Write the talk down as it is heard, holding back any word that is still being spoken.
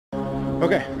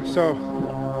Okay, so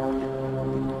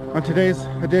on today's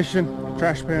edition,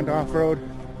 Trash Panda Off-Road,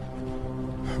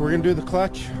 we're gonna do the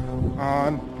clutch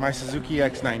on my Suzuki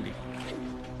X-90.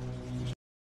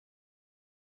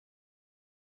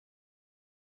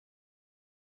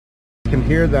 You can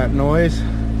hear that noise.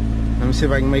 Let me see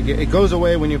if I can make it. It goes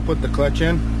away when you put the clutch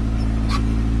in.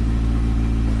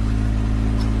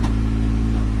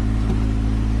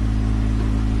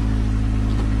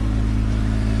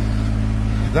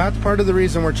 That's part of the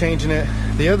reason we're changing it.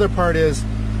 The other part is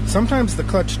sometimes the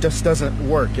clutch just doesn't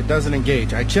work. It doesn't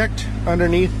engage. I checked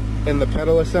underneath in the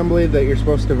pedal assembly that you're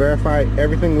supposed to verify.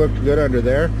 Everything looked good under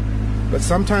there, but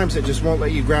sometimes it just won't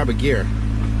let you grab a gear.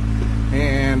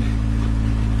 And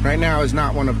right now is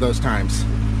not one of those times.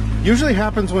 Usually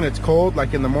happens when it's cold,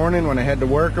 like in the morning when I head to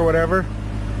work or whatever.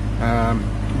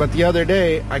 But the other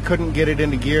day I couldn't get it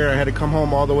into gear. I had to come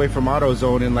home all the way from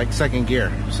AutoZone in like second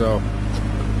gear. So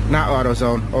not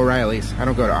AutoZone, O'Reilly's. I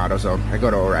don't go to AutoZone, I go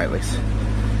to O'Reilly's.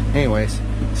 Anyways,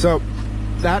 so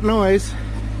that noise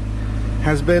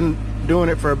has been doing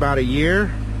it for about a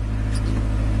year.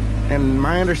 And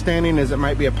my understanding is it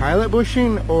might be a pilot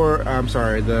bushing, or I'm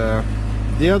sorry, the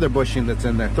other bushing that's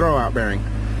in there, throwout bearing.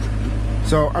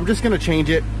 So I'm just gonna change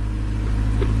it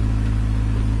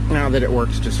now that it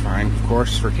works just fine, of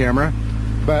course, for camera,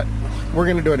 but we're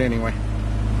gonna do it anyway.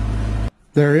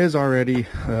 There is already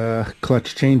a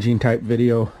clutch changing type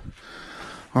video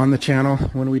on the channel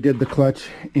when we did the clutch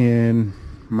in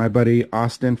my buddy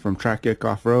Austin from Sidekick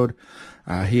Off-Road.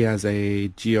 He has a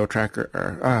Geo tracker,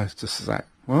 or it's just like,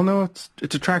 well, no, it's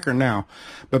a tracker now,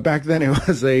 but back then it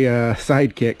was a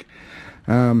Sidekick.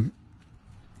 And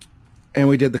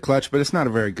we did the clutch, but it's not a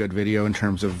very good video in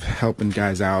terms of helping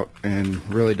guys out, and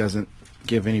really doesn't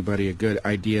give anybody a good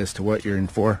idea as to what you're in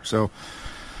for. So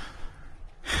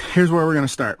here's where we're going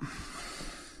to start.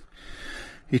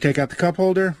 You take out the cup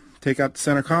holder, take out the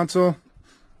center console,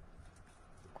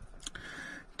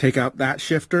 take out that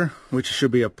shifter, which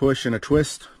should be a push and a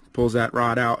twist, pulls that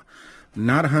rod out.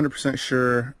 Not 100%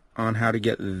 sure on how to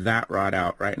get that rod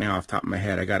out right now off the top of my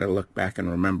head. I got to look back and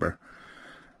remember.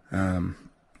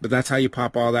 But that's how you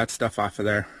pop all that stuff off of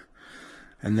there.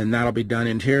 And then that'll be done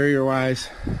interior wise.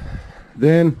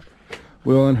 Then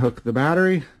we'll unhook the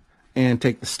battery and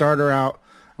take the starter out.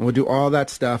 And we'll do all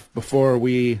that stuff before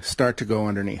we start to go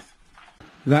underneath.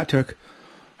 That took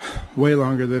way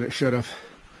longer than it should have.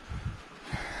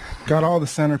 Got all the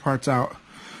center parts out.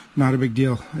 Not a big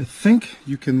deal. I think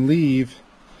you can leave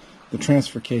the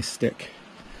transfer case stick,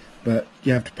 but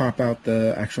you have to pop out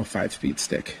the actual 5-speed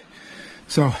stick.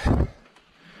 So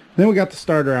then we got the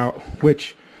starter out,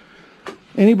 which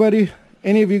any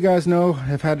of you guys know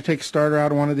have had to take a starter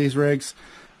out of one of these rigs,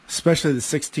 especially the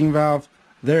 16 valve.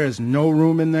 There is no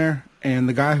room in there, and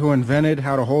the guy who invented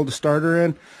how to hold the starter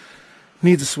in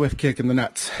needs a swift kick in the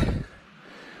nuts.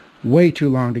 Way too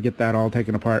long to get that all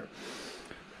taken apart.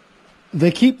 They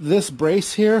keep this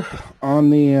brace here on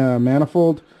the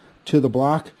manifold to the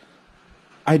block.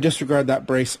 I disregard that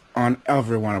brace on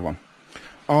every one of them.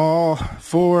 All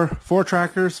four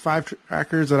trackers, 5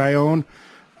 trackers that I own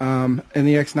in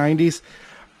the X-90s,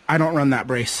 I don't run that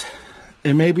brace.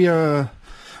 It may be a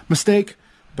mistake,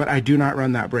 but I do not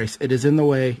run that brace. It is in the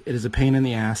way. It is a pain in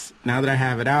the ass. Now that I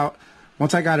have it out,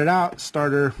 once I got it out,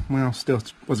 starter, well, still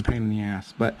was a pain in the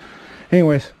ass. But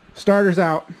anyways, starter's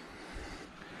out.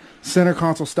 Center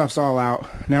console stuff's all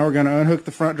out. Now we're going to unhook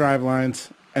the front drive lines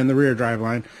and the rear drive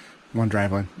line. One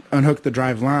drive line. Unhook the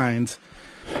drive lines.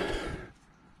 In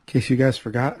case you guys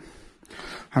forgot,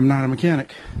 I'm not a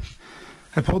mechanic.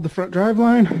 I pulled the front drive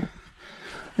line,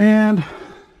 and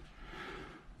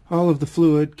all of the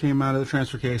fluid came out of the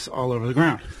transfer case all over the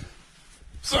ground.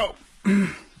 So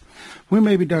we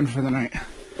may be done for the night.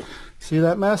 See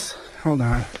that mess? Hold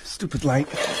on. Stupid light.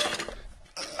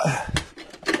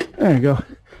 There you go.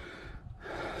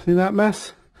 See that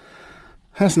mess?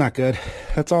 That's not good.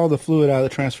 That's all the fluid out of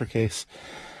the transfer case,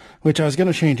 which I was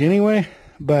going to change anyway,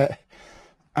 but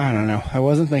I don't know. I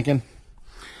wasn't thinking,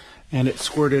 and it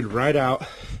squirted right out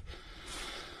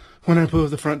when I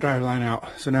moved the front drive line out.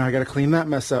 So now I got to clean that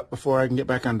mess up before I can get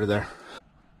back under there.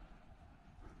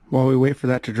 While we wait for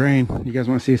that to drain, you guys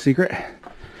want to see a secret?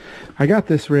 I got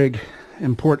this rig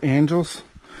in Port Angeles,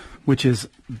 which is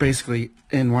basically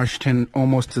in Washington,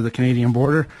 almost to the Canadian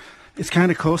border. It's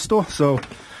kind of coastal, so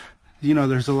you know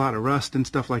there's a lot of rust and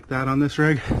stuff like that on this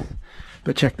rig.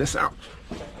 But check this out.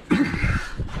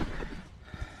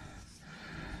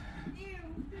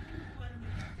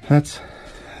 That's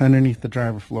underneath the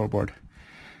driver floorboard.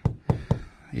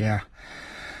 Yeah.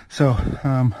 So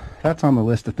that's on the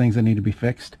list of things that need to be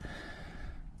fixed.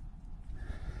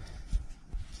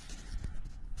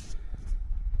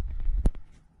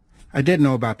 I did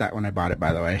know about that when I bought it,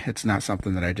 by the way. It's not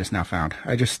something that I just now found.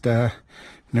 I just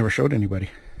never showed anybody.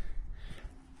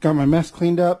 Got my mess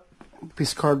cleaned up.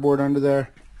 Piece of cardboard under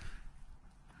there.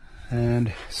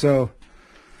 And so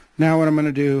now what I'm going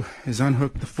to do is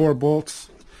unhook the 4 bolts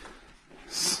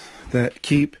that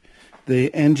keep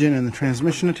the engine and the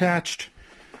transmission attached.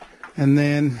 And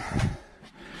then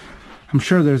I'm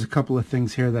sure there's a couple of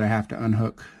things here that I have to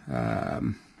unhook.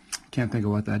 Can't think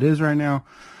of what that is right now.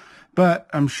 But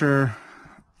I'm sure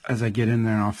as I get in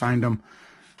there I'll find them.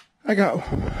 I got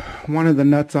one of the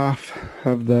nuts off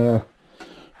of the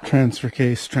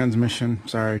transmission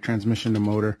to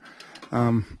motor.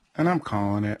 And I'm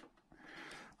calling it.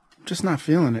 I'm just not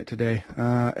feeling it today.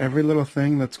 Every little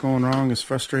thing that's going wrong is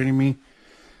frustrating me.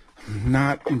 I'm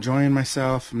not enjoying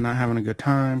myself. I'm not having a good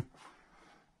time.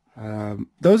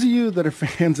 Those of you that are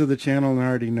fans of the channel and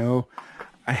already know,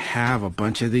 I have a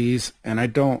bunch of these, and I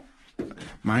don't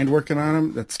mind working on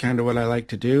them. That's kind of what I like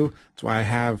to do. That's why I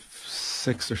have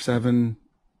 6 or 7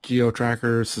 Geo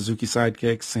trackers, Suzuki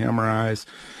Sidekicks, Samurais,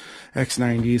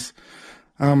 X-90s.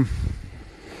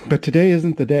 But today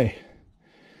isn't the day.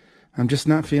 I'm just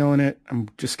not feeling it. I'm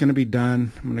just going to be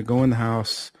done. I'm going to go in the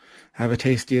house, have a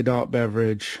tasty adult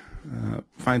beverage,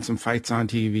 find some fights on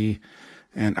TV,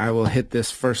 and I will hit this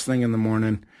first thing in the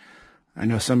morning. I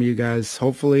know some of you guys,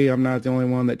 hopefully I'm not the only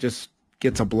one that just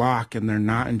gets a block and they're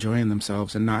not enjoying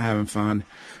themselves and not having fun.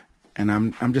 And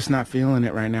I'm just not feeling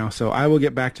it right now. So I will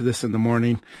get back to this in the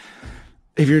morning.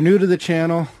 If you're new to the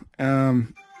channel, if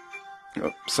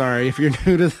you're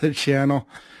new to the channel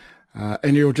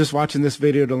and you're just watching this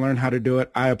video to learn how to do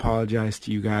it, I apologize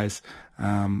to you guys.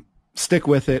 Stick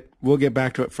with it. We'll get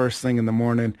back to it first thing in the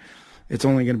morning. It's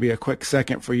only going to be a quick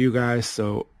second for you guys,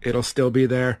 so it'll still be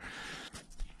there.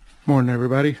 Morning,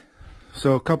 everybody.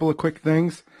 So a couple of quick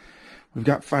things. We've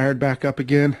got fired back up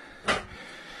again.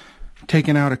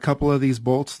 Taking out a couple of these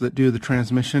bolts that do the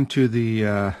transmission to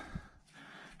the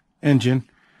engine.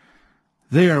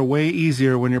 They are way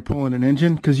easier when you're pulling an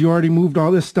engine because you already moved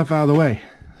all this stuff out of the way.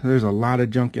 So there's a lot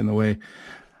of junk in the way.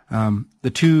 The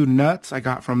 2 nuts I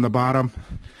got from the bottom.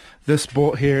 This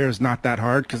bolt here is not that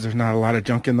hard because there's not a lot of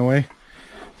junk in the way.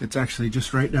 It's actually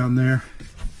just right down there.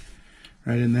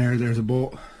 Right in there, there's a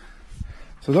bolt.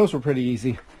 So those were pretty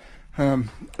easy.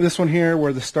 This one here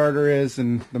where the starter is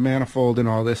and the manifold and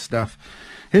all this stuff,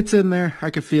 it's in there. I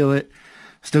can feel it.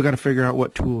 Still got to figure out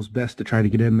what tool is best to try to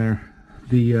get in there.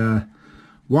 The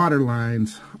water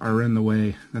lines are in the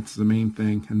way. That's the main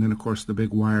thing. And then of course the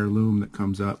big wire loom that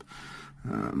comes up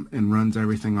and runs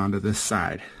everything onto this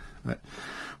side. But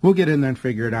we'll get in there and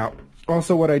figure it out.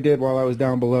 Also, what I did while I was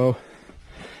down below,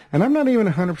 and I'm not even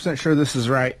 100% sure this is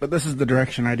right, but this is the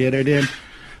direction I did it in,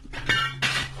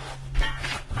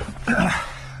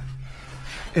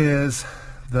 is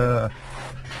the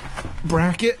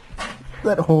bracket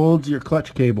that holds your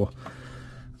clutch cable.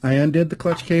 I undid the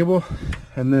clutch cable,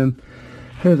 and then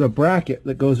there's a bracket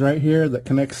that goes right here that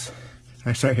connects,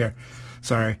 actually right here,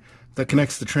 sorry, that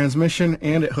connects the transmission,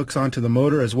 and it hooks onto the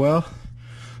motor as well.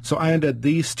 So I undid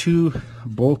these 2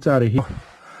 bolts out of here.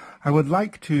 I would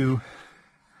like to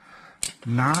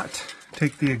not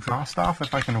take the exhaust off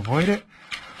if I can avoid it.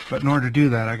 But in order to do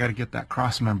that, I got to get that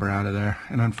cross member out of there.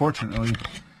 And unfortunately,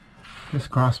 this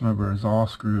cross member is all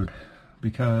screwed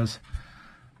because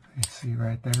you see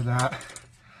right there that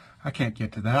I can't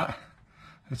get to that.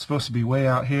 It's supposed to be way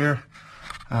out here.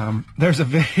 There's a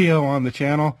video on the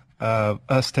channel of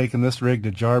us taking this rig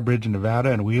to Jarbidge,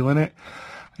 Nevada, and wheeling it,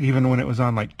 even when it was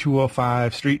on like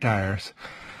 205 street tires.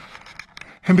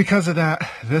 And because of that,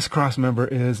 this cross member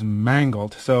is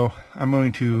mangled. So I'm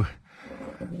going to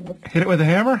hit it with a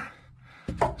hammer,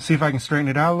 see if I can straighten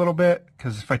it out a little bit,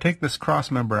 because if I take this cross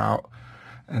member out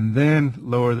and then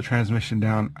lower the transmission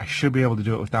down, I should be able to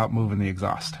do it without moving the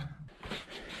exhaust.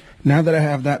 Now that I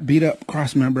have that beat up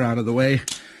cross member out of the way,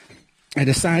 I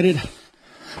decided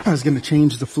I was going to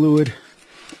change the fluid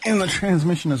in the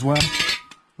transmission as well.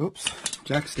 Oops,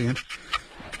 jack stand.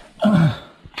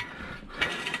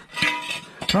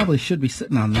 Probably should be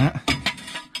sitting on that.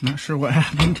 Not sure what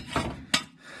happened.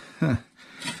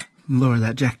 Lower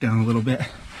that jack down a little bit.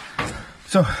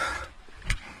 So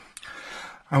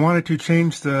I wanted to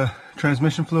change the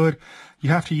transmission fluid. You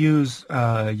have to use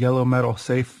yellow metal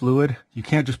safe fluid. You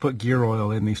can't just put gear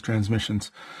oil in these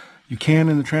transmissions. You can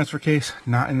in the transfer case,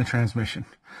 not in the transmission.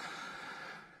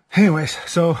 Anyways,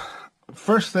 so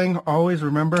first thing, always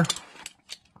remember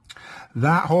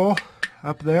that hole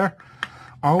up there.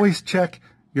 Always check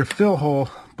your fill hole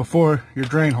before your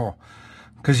drain hole,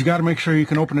 because you got to make sure you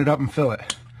can open it up and fill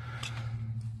it.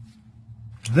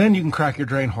 Then you can crack your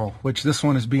drain hole, which this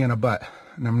one is being a butt,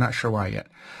 and I'm not sure why yet.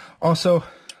 Also,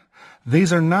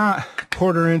 These are not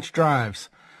 1/4-inch drives.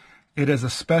 It is a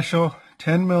special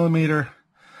 10mm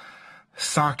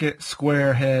socket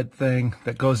square head thing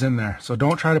that goes in there. So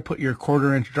don't try to put your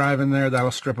 1/4-inch drive in there.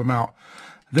 That'll strip them out.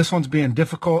 This one's being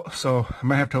difficult, so I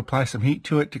might have to apply some heat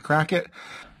to it to crack it.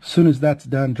 As soon as that's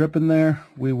done dripping there,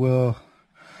 we will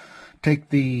take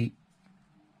the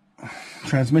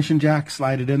transmission jack,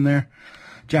 slide it in there,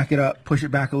 jack it up, push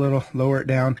it back a little, lower it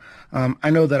down. I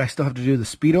know that I still have to do the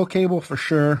speedo cable for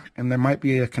sure, and there might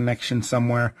be a connection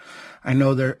somewhere. I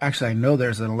know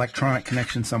there's an electronic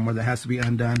connection somewhere that has to be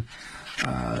undone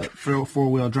for a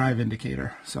 4-wheel drive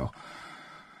indicator. So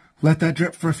let that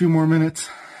drip for a few more minutes,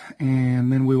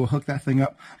 and then we will hook that thing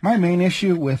up. My main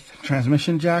issue with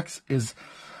transmission jacks is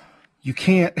you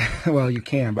can't, well, you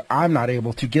can, but I'm not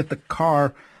able to get the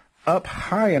car up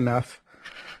high enough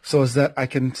so as that I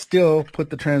can still put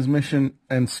the transmission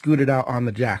and scoot it out on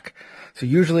the jack. So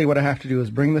usually what I have to do is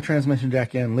bring the transmission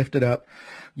jack in, lift it up,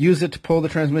 use it to pull the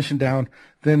transmission down,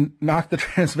 then knock the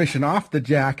transmission off the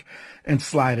jack and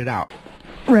slide it out.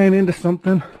 Ran into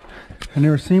something I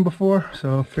never seen before,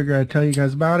 so figure I'd tell you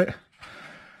guys about it.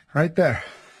 Right there.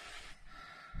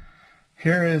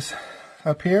 Here is,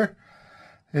 up here,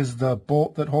 is the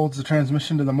bolt that holds the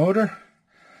transmission to the motor,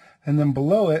 and then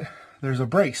below it there's a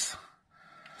brace.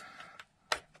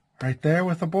 Right there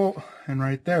with a bolt, and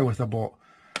right there with a bolt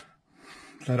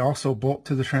that also bolt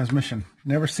to the transmission.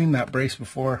 Never seen that brace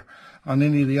before on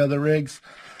any of the other rigs,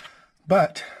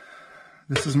 but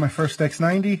this is my first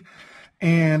X-90,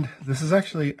 and this is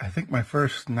actually, I think, my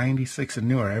first 96 and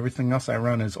newer. Everything else I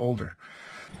run is older.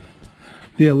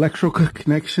 The electrical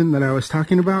connection that I was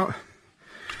talking about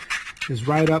is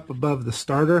right up above the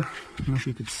starter. I don't know if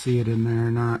you could see it in there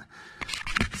or not.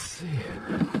 Let's see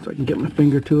if I can get my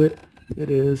finger to it. It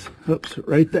is, oops,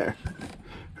 right there,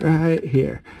 right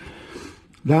here.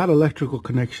 That electrical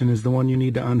connection is the one you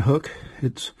need to unhook.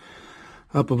 It's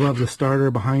up above the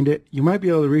starter behind it. You might be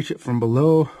able to reach it from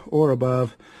below or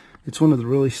above. It's one of the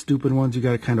really stupid ones you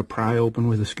got to kind of pry open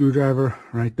with a screwdriver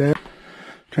right there.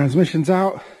 Transmission's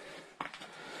out.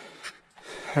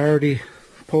 I already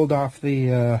pulled off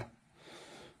the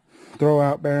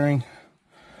throwout bearing.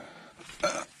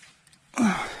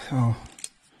 So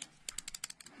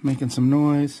making some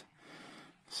noise.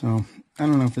 So I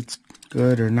don't know if it's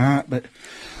good or not, but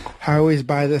I always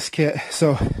buy this kit.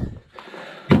 So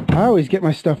I always get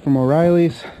my stuff from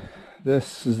O'Reilly's.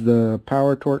 This is the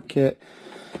power torque kit.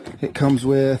 It comes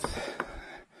with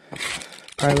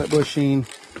pilot bushing,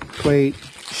 plate,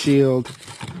 shield,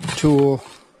 tool,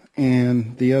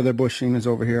 and the other bushing is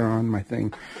over here on my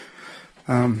thing.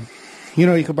 You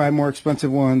know, you could buy more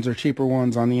expensive ones or cheaper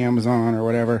ones on the Amazon or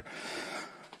whatever.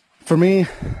 For me,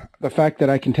 the fact that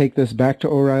I can take this back to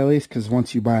O'Reilly's, because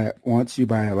once you buy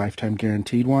a lifetime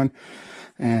guaranteed one,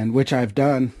 and which I've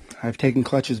done. I've taken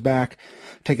clutches back,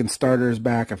 taken starters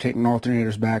back, I've taken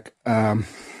alternators back.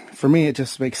 For me, it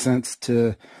just makes sense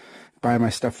to buy my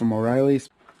stuff from O'Reilly's.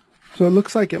 So it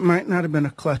looks like it might not have been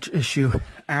a clutch issue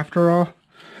after all.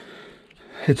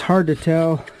 It's hard to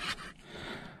tell.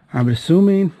 I'm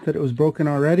assuming that it was broken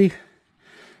already,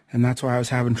 and that's why I was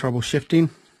having trouble shifting.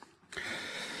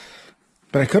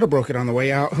 But I could have broke it on the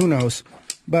way out, who knows.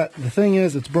 But the thing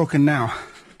is, it's broken now.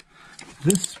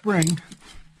 This spring,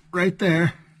 right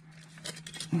there,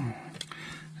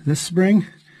 this spring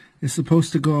is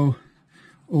supposed to go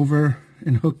over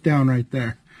and hook down right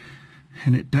there.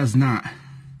 And it does not.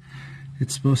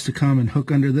 It's supposed to come and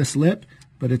hook under this lip,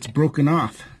 but it's broken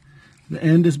off. The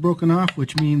end is broken off,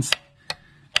 which means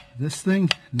this thing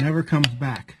never comes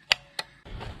back.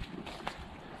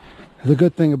 The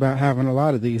good thing about having a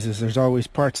lot of these is there's always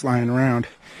parts lying around.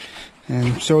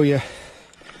 And I'll show you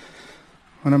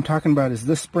what I'm talking about is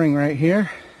this spring right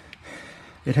here.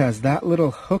 It has that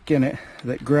little hook in it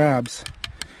that grabs.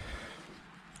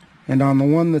 And on the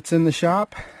one that's in the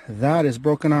shop, that is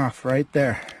broken off right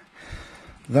there.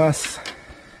 Thus,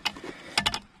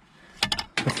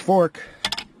 the fork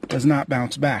does not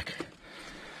bounce back.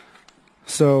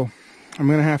 So I'm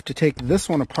going to have to take this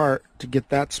one apart to get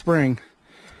that spring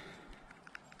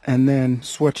and then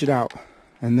switch it out.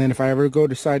 And then if I ever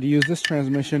decide to use this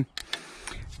transmission,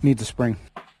 it needs a spring.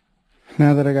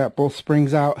 Now that I got both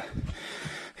springs out,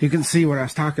 you can see what I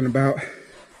was talking about.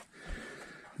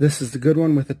 This is the good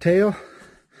one with the tail.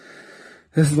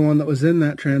 This is the one that was in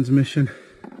that transmission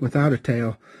without a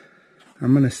tail.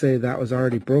 I'm going to say that was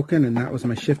already broken and that was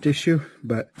my shift issue,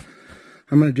 but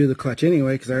I'm going to do the clutch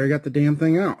anyway because I already got the damn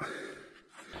thing out.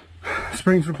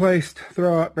 Springs replaced,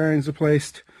 throwout bearings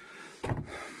replaced,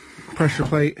 pressure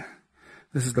plate.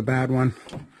 This is the bad one.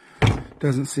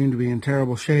 Doesn't seem to be in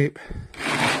terrible shape.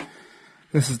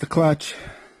 This is the clutch.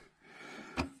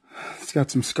 It's got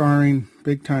some scarring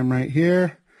big time right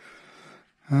here.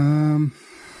 Doesn't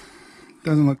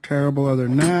look terrible other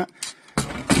than that.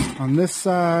 On this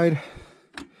side,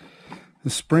 the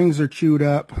springs are chewed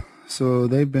up, so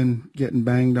they've been getting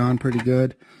banged on pretty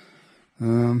good.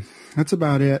 That's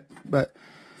about it, but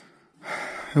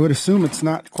I would assume it's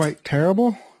not quite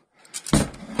terrible,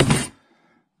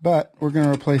 but we're going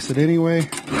to replace it anyway.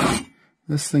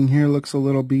 This thing here looks a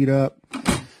little beat up,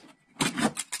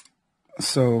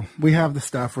 so we have the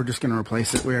stuff. We're just going to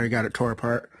replace it. We already got it tore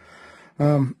apart.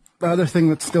 The other thing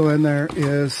that's still in there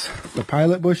is the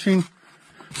pilot bushing,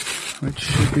 which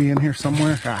should be in here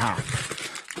somewhere. Aha.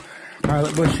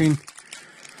 Pilot bushing,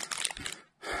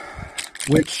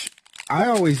 which I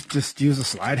always just use a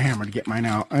slide hammer to get mine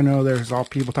out. I know there's all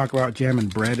people talk about jamming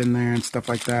bread in there and stuff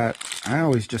like that. I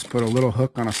always just put a little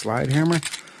hook on a slide hammer,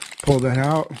 pull that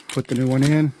out, put the new one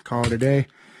in, call it a day.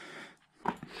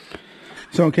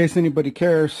 So in case anybody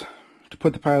cares to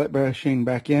put the pilot bushing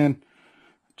back in,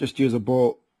 just use a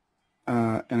bolt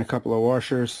and a couple of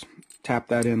washers. Tap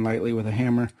that in lightly with a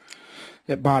hammer.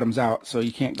 It bottoms out, so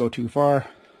you can't go too far.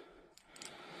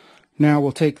 Now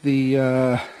we'll take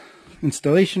the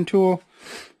installation tool.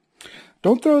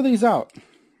 Don't throw these out,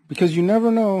 because you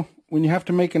never know when you have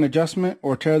to make an adjustment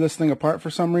or tear this thing apart for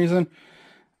some reason,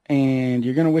 and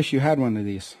you're going to wish you had one of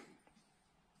these.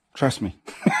 Trust me.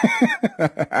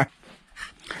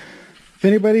 If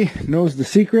anybody knows the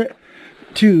secret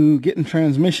to getting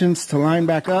transmissions to line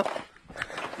back up,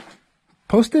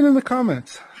 post it in the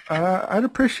comments. I'd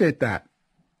appreciate that.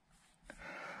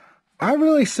 I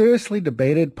really seriously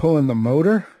debated pulling the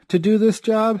motor to do this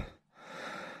job.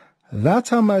 That's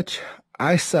how much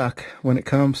I suck when it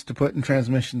comes to putting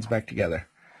transmissions back together.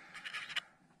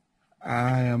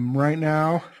 I am right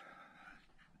now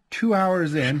 2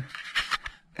 hours in,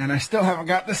 and I still haven't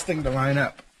got this thing to line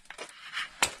up.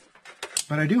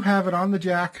 But I do have it on the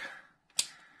jack,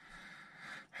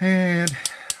 and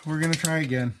we're going to try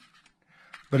again.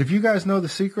 But if you guys know the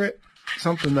secret,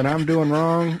 something that I'm doing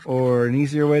wrong, or an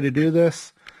easier way to do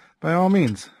this, by all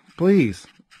means, please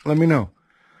let me know.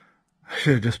 I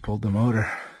should have just pulled the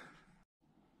motor.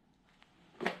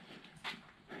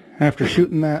 After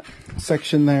shooting that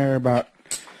section there about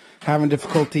having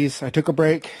difficulties, I took a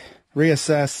break,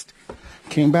 reassessed,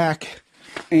 came back,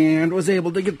 and was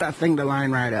able to get that thing to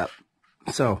line right up.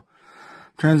 So,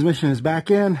 transmission is back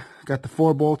in, got the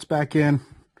 4 bolts back in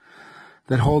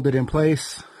that hold it in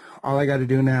place. All I got to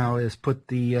do now is put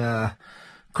the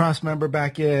cross member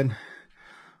back in,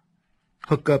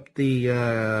 hook up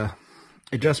the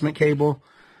adjustment cable,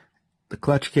 the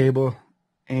clutch cable,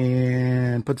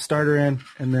 and put the starter in,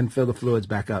 and then fill the fluids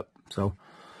back up. So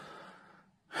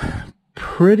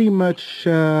pretty much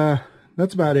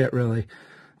that's about it, really.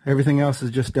 Everything else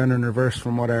is just done in reverse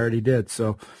from what I already did.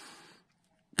 So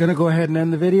gonna go ahead and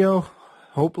end the video.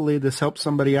 Hopefully this helps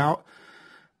somebody out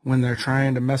when they're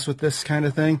trying to mess with this kind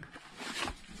of thing.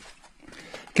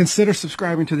 Consider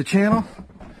subscribing to the channel.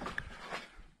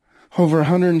 Over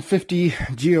 150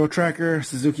 geo-tracker,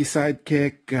 Suzuki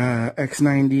Sidekick,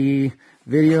 X-90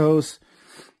 videos.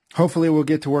 Hopefully we'll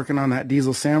get to working on that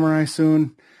Diesel Samurai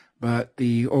soon, but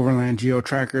the Overland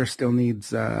geo-tracker still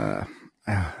needs a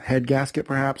head gasket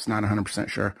perhaps, not 100%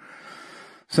 sure.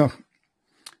 So,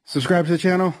 subscribe to the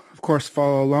channel. Of course,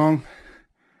 follow along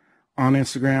on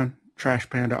Instagram, Trash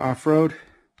Panda Off-Road.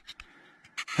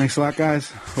 Thanks a lot, guys.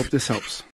 Hope this helps.